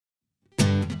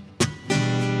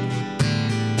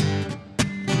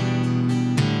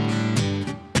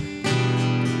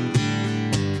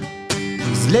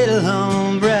little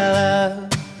umbrellas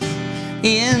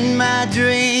in my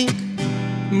drink.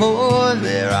 More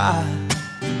there are,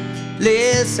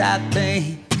 less I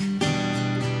think.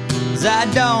 'Cause I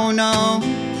don't know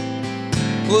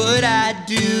what I'd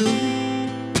do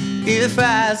if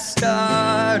I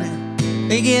started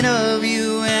thinking of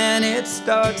you and it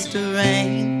starts to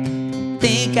rain.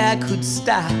 Think I could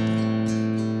stop it,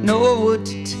 know what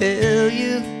to tell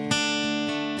you.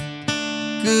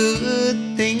 Good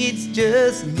thing it's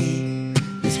just me,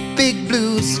 this big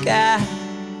blue sky,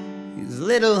 these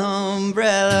little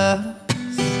umbrellas.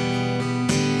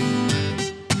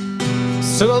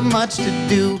 So much to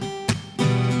do,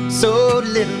 so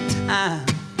little time,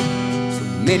 so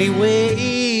many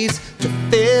ways to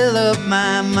fill up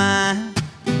my mind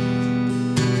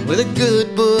with a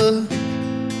good book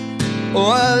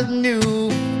or a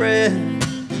new friend.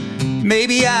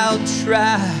 Maybe I'll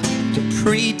try to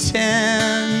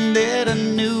pretend that a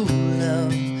new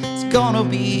love is gonna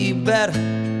be better.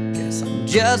 Guess I'm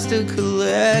just a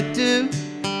collector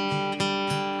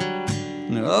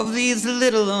of these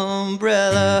little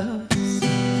umbrellas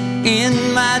in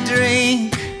my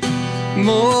drink.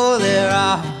 More there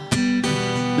are,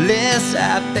 less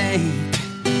I think.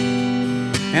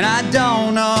 And I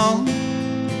don't know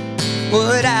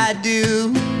what I'd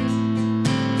do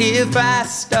if I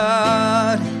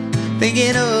start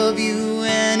thinking of you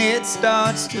and it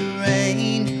starts to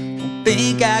rain. Don't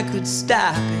think I could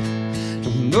stop it,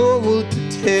 don't know what to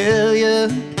tell you.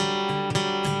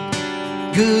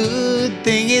 Good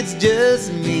thing it's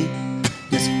just me,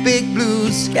 this big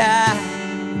blue sky,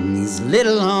 and these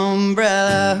little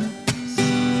umbrellas.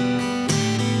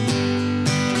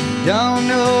 Don't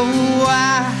know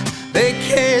why they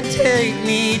can't take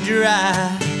me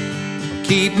dry,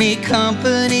 keep me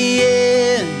company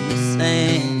in the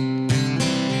sand.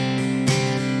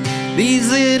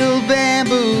 These little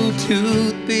bamboo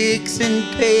toothpicks and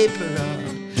paper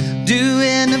are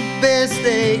doing the best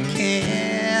they can.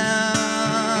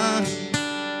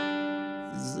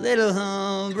 These little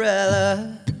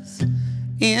umbrellas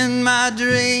in my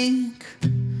drink.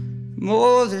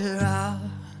 More there are,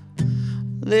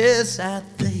 less I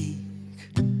think.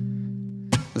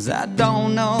 'Cause I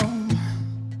don't know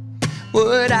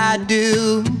what I'd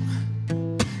do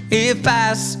if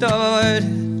I started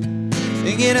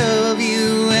thinking of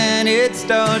you and it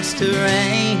starts to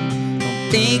rain. Don't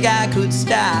think I could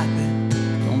stop it,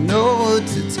 don't know what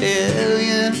to tell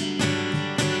you.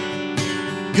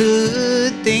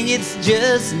 Good thing it's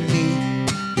just me,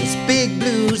 this big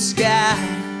blue sky.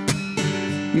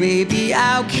 Maybe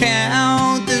I'll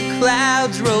count the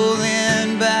clouds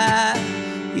rolling by.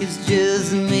 It's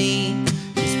just me,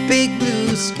 this big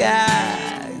blue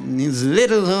sky, and these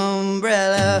little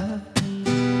umbrellas.